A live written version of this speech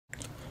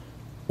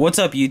What's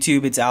up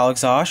YouTube, it's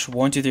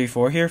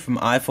AlexOsh1234 here from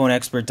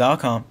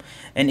iPhoneExpert.com,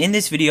 and in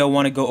this video I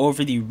want to go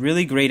over the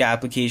really great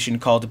application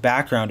called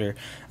Backgrounder,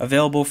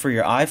 available for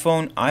your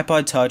iPhone,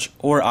 iPod Touch,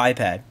 or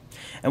iPad.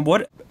 And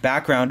what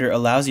Backgrounder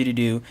allows you to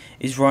do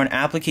is run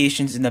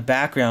applications in the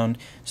background,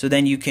 so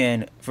then you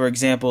can, for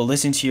example,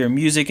 listen to your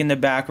music in the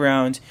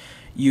background.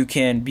 You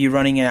can be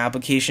running an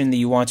application that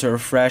you want to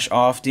refresh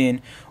often,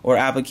 or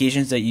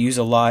applications that you use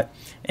a lot.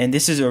 And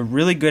this is a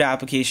really good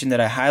application that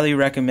I highly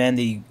recommend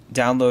that you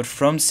download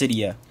from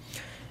Cydia.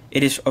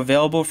 It is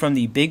available from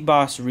the Big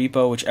Boss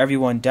repo, which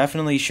everyone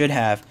definitely should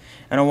have.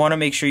 And I want to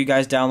make sure you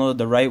guys download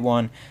the right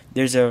one.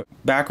 There's a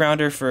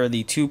Backgrounder for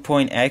the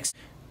 2.x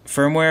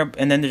firmware,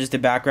 and then there's the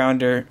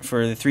Backgrounder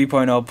for the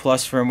 3.0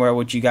 plus firmware,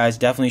 which you guys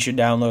definitely should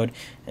download.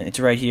 And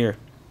it's right here.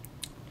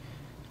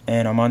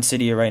 And I'm on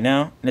Cydia right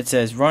now, and it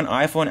says run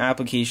iPhone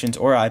applications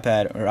or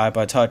iPad or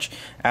iPod Touch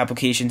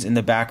applications in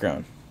the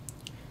background.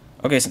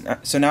 Okay,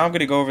 so now I'm going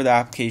to go over the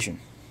application.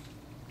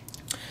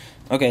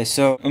 Okay,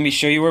 so let me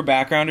show you where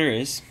Backgrounder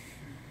is.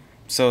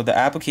 So the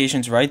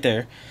application's right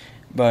there,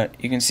 but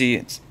you can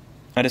see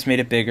I just made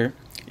it bigger.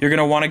 You're going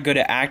to want to go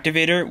to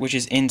Activator, which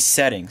is in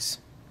Settings.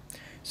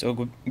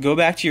 So go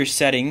back to your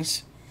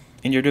settings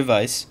in your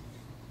device,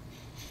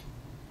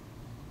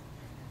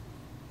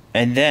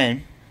 and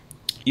then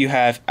you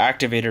have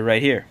Activator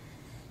right here.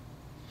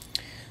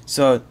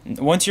 So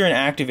once you're in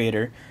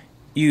Activator,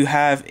 you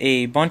have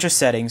a bunch of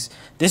settings.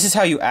 This is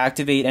how you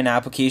activate an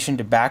application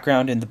to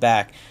background in the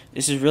back.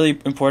 This is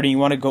really important. You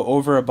want to go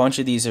over a bunch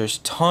of these. There's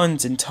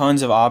tons and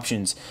tons of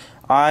options.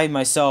 I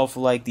myself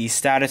like the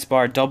status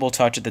bar double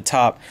touch at the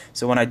top,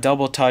 so when I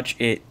double touch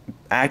it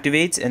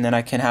activates, and then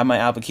I can have my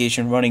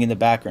application running in the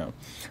background.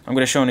 I'm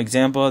going to show an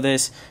example of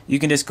this. You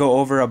can just go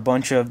over a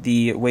bunch of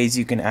the ways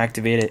you can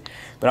activate it,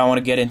 but I want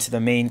to get into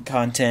the main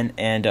content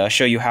and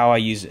show you how I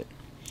use it.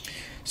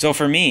 So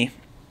for me,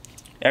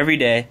 every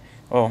day,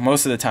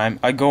 most of the time,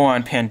 I go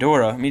on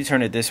Pandora. Let me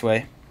turn it this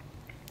way.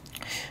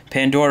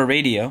 Pandora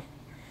Radio.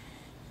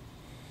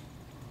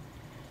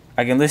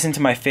 I can listen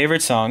to my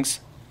favorite songs.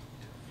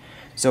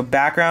 So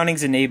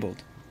backgrounding's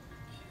enabled.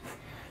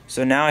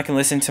 So now I can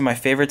listen to my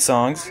favorite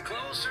songs.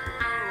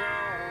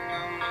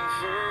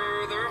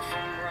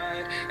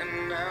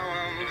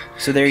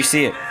 So there you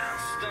see it.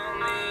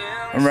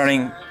 I'm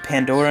running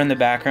Pandora in the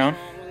background.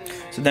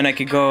 So then I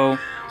could go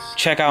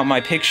check out my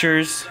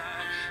pictures.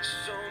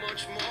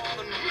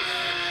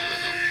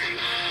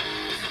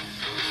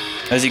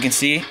 As you can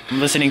see, I'm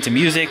listening to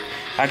music.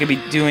 I could be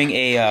doing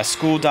a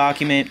school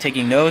document,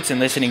 taking notes and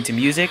listening to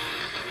music.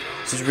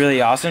 This is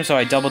really awesome. So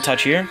I double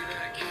touch here.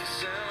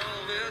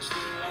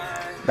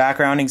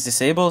 Backgrounding's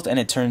disabled and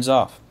it turns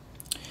off.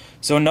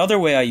 So another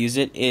way I use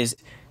it is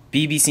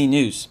BBC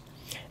News.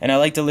 And I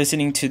like to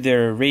listening to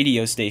their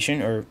radio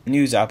station or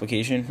news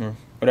application or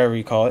whatever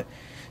you call it.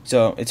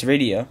 So it's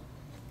radio.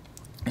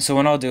 So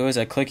what I'll do is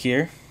I click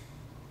here,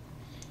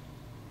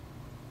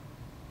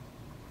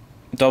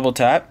 double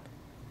tap,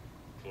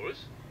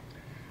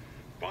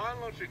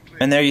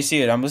 and there you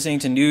see it. I'm listening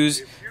to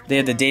news. They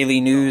have the daily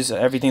news,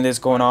 everything that's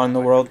going on in the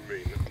world.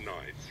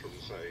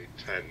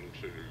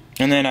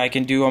 And then I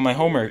can do all my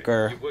homework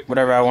or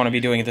whatever I want to be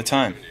doing at the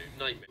time.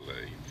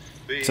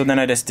 So then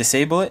I just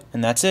disable it,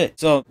 and that's it.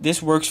 So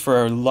this works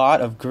for a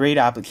lot of great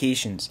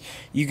applications.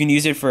 You can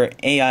use it for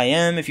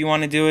AIM if you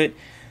want to do it,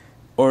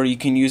 or you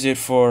can use it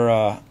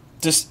for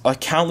just a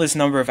countless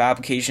number of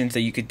applications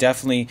that you could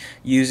definitely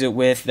use it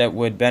with that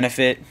would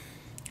benefit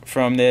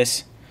from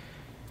this.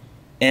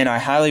 And I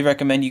highly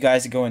recommend you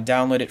guys to go and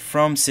download it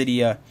from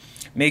Cydia.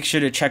 Make sure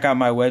to check out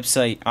my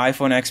website,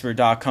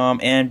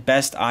 iPhoneExpert.com, and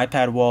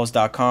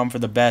BestIPadWalls.com for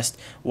the best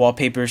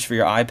wallpapers for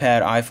your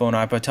iPad, iPhone,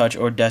 iPod Touch,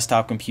 or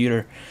desktop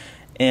computer.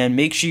 And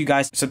make sure you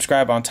guys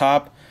subscribe up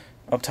top,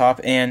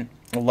 and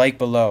like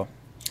below,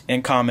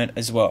 and comment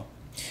as well.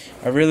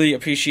 I really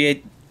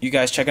appreciate you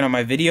guys checking out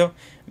my video.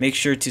 Make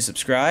sure to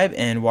subscribe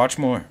and watch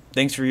more.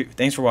 Thanks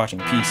for watching.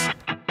 Peace.